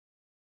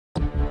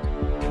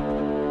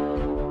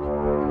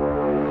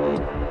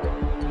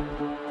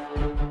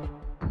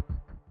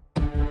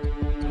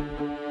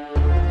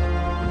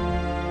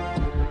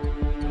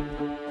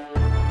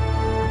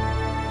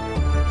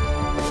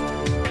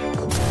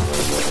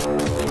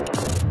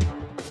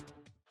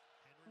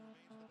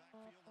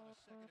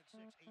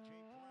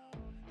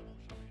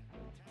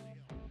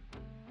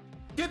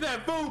Get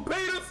that food,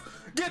 Peters!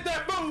 Get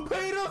that food,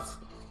 Peters!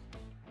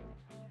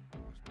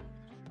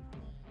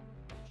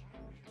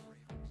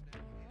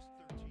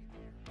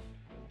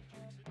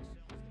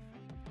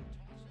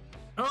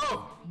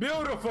 Oh,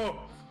 beautiful!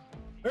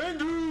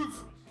 Andrews!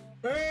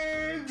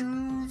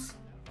 Andrews!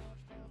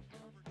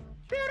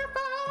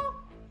 Beautiful!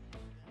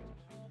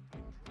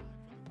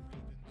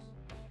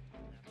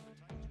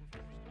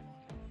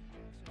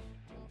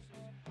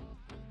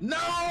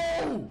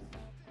 No!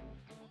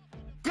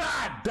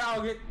 God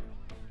dog it!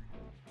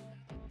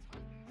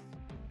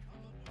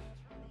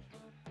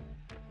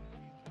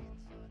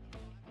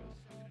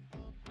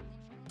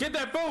 Get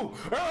that fool!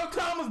 Earl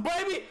Thomas,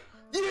 baby!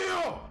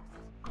 Yeah!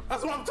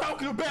 That's what I'm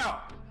talking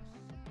about!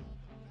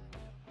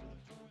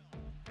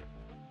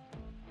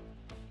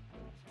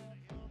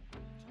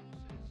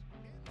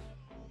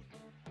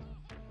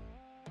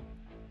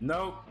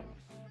 Nope.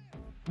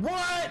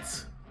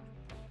 What?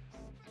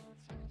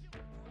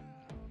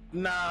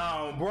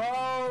 No,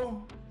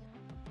 bro.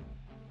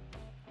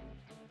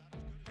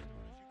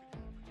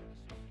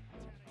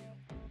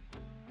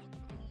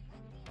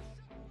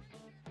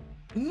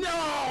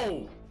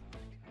 No!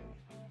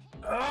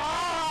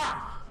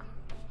 Ah!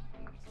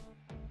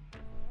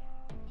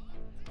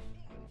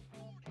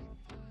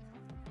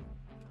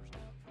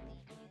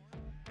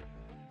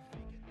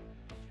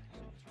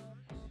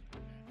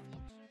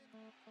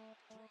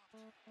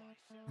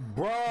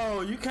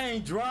 Bro, you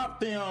can't drop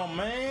them,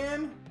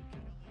 man.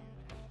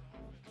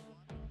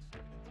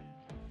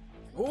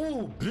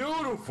 Ooh,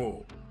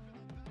 beautiful.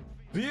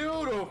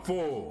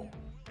 Beautiful.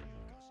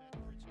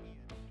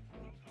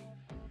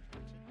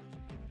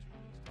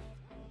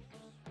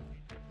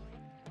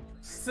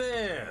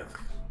 Seth,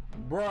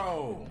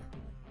 bro.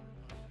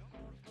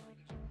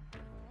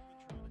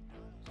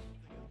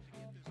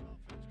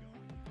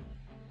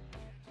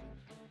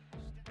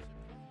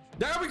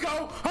 There we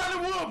go.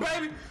 Hollywood,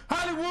 baby.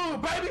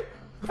 Hollywood, baby.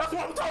 That's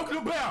what I'm talking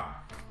about.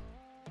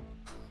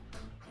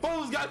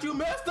 Fools got you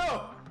messed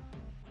up.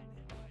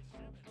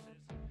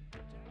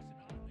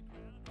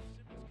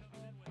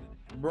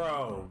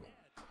 Bro,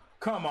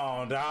 come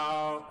on,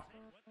 dog.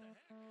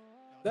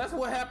 That's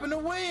what happened to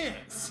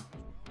Wentz.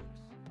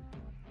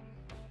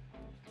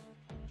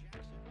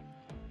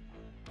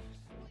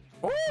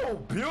 Oh,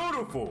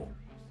 beautiful.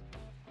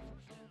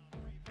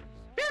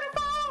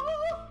 Beautiful.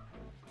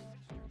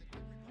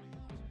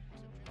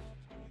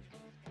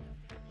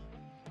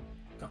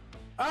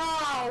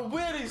 Oh,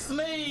 Willie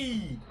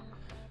Sneed.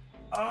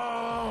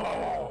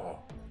 Oh.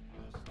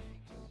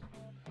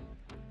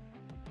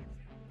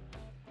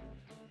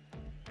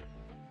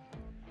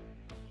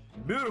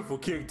 Beautiful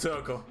kick,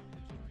 Tucker.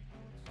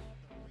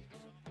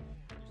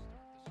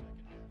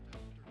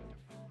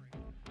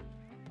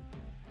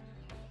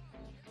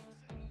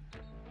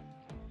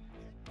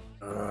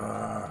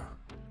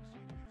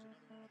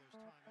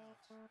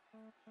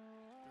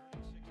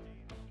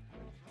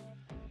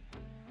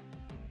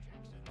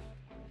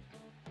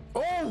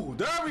 Oh,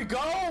 there we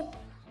go.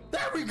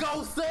 There we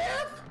go,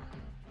 Seth.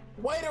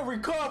 Way to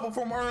recover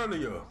from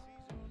earlier.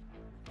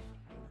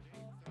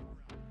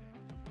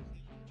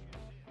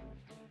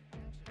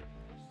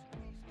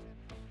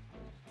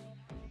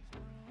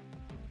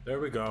 There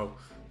we go.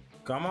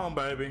 Come on,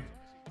 baby.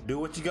 Do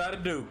what you gotta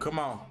do. Come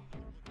on.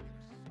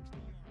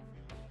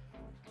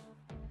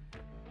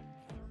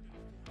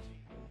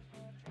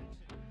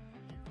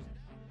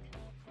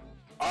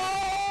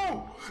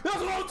 Oh! That's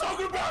what I'm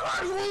talking about,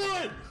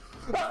 Hollywood!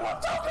 That's what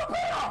I'm talking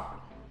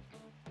about!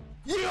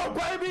 Yeah,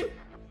 baby!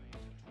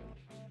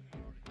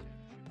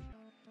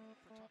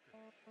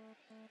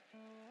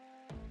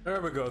 There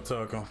we go,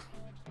 Tucker.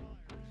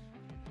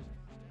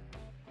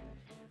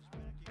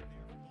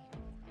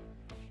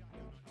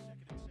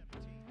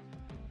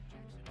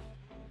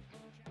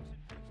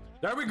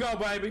 There we go,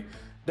 baby.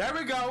 There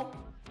we go.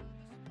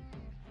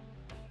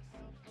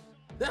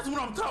 That's what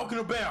I'm talking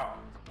about.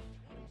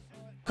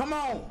 Come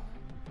on.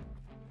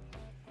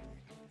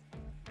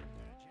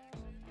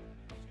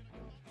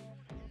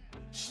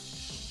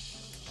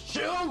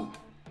 Shoot.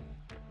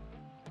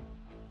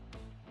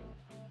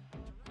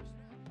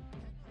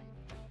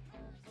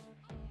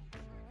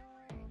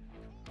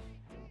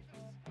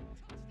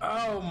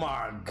 Oh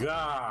my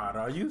God.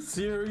 Are you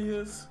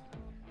serious?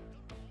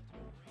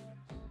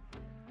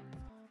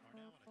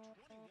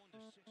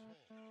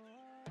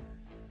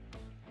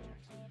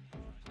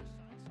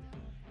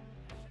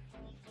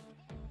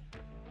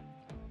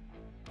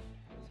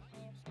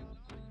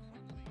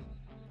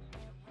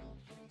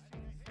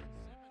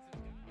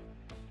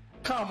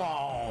 Come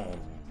on.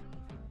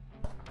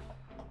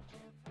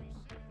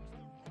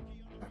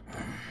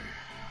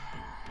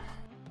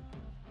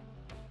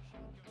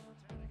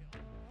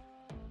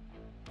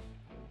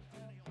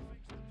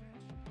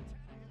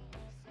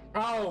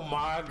 Oh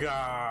my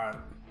God.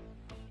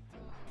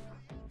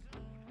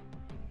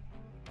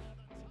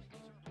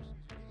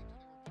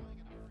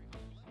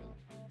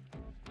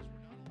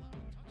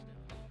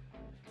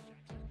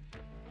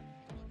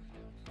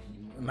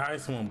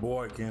 Nice one,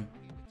 Boykin.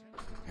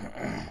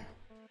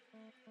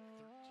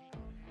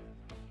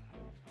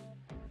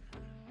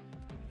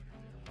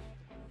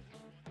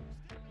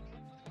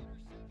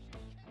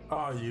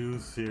 Are you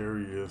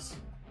serious?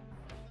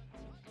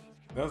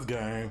 That's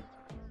game.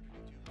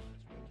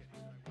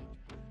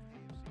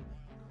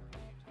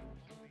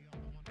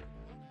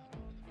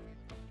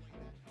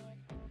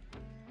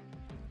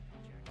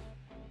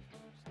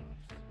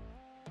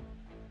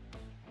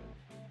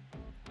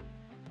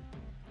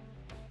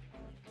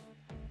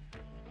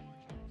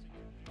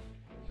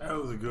 That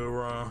was a good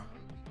run.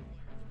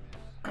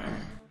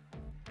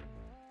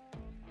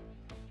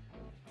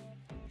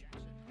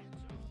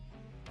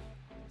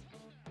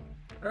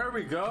 There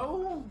we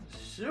go.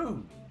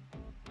 Shoot.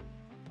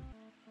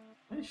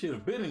 They should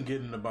have been in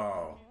getting the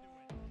ball.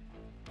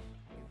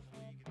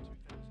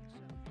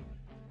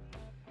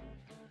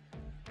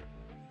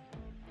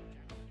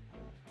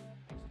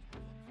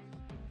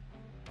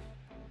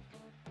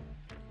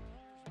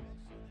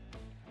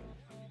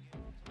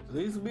 At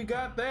least we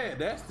got that.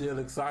 That's still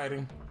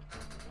exciting.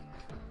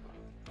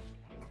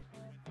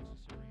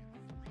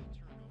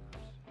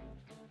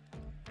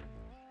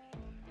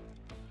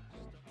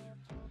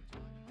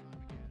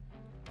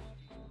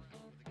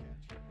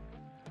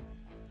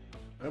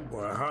 That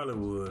boy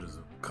Hollywood is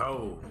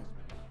cold.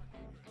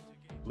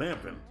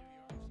 Limping.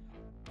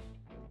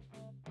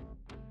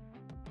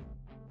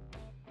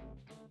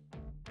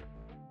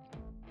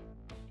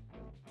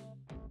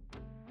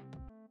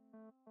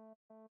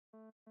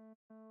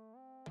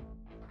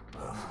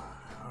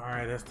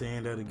 Alright, that's the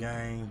end of the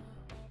game.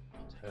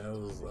 That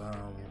was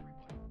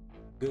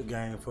good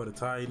game for the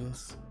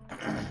Titans.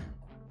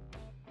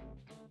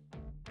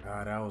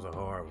 God, that was a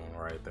hard one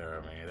right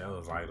there, man. That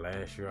was like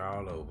last year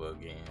all over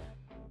again.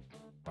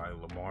 Like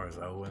Lamar's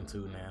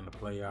 0-2 now in the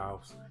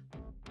playoffs,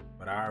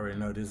 but I already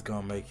know this is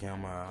gonna make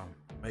him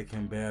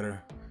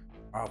better.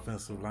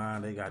 Offensive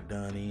line, they got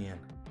done in.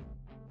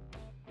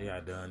 They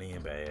got done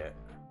in bad.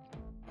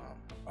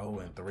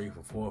 0-3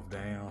 for fourth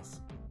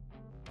downs.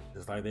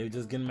 It's like they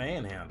just getting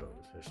manhandled,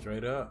 just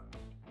straight up.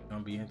 It's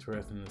gonna be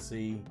interesting to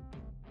see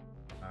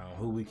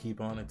who we keep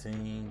on the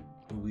team,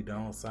 who we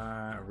don't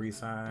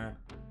re-sign.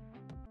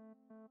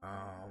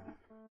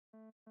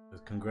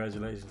 Just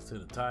congratulations to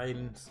the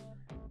Titans.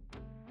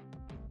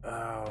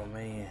 Oh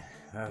man,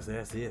 that's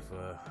it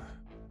for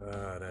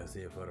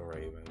the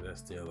Ravens.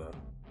 That's still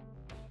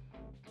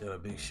a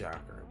big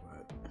shocker,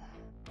 but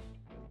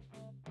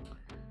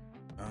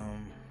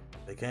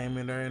they came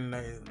in there and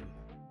I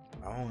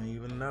don't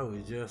even know.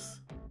 It's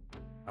just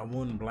I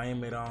wouldn't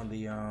blame it on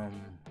the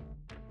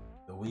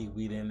week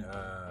we didn't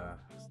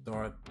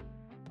start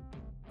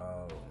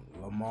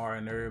Lamar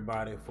and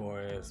everybody for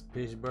as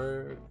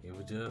Pittsburgh. It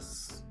was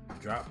just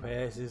drop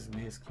passes,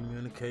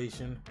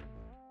 miscommunication.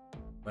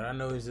 But I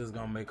know it's just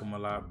gonna make them a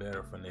lot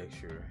better for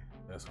next year.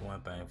 That's one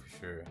thing for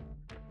sure.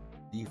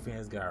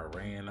 Defense got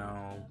ran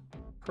on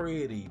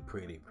pretty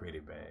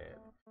bad.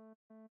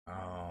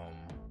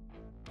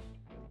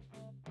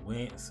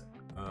 Wentz,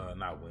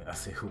 not Wentz. I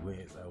said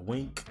Wentz.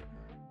 Wink.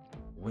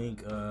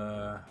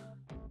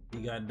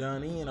 He got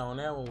done in on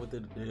that one with the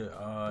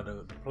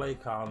play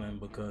calling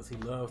because he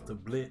loves to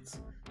blitz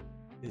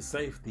his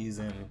safeties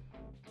and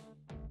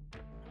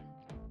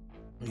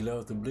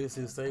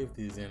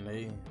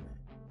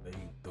they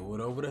throw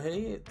it over the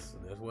heads.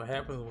 That's what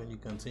happens when you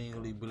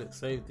continually blitz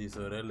safety.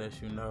 So that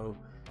lets you know,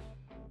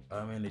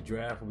 in the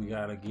draft we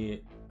gotta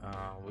get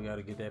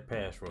that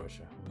pass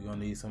rusher. We're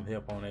gonna need some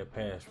help on that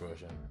pass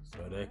rusher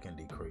so that can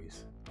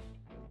decrease.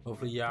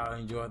 Hopefully y'all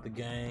enjoyed the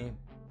game.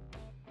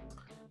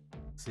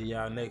 See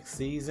y'all next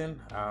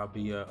season. I'll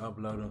be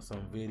uploading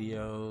some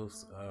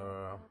videos.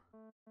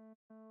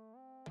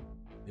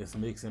 Just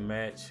mix and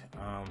match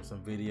some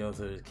videos,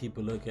 so just keep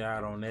a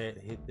lookout on that.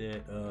 Hit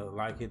that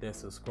like, hit that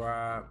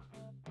subscribe.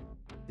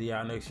 See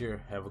y'all next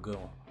year. Have a good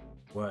one.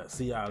 Well,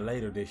 see y'all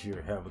later this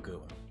year. Have a good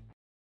one.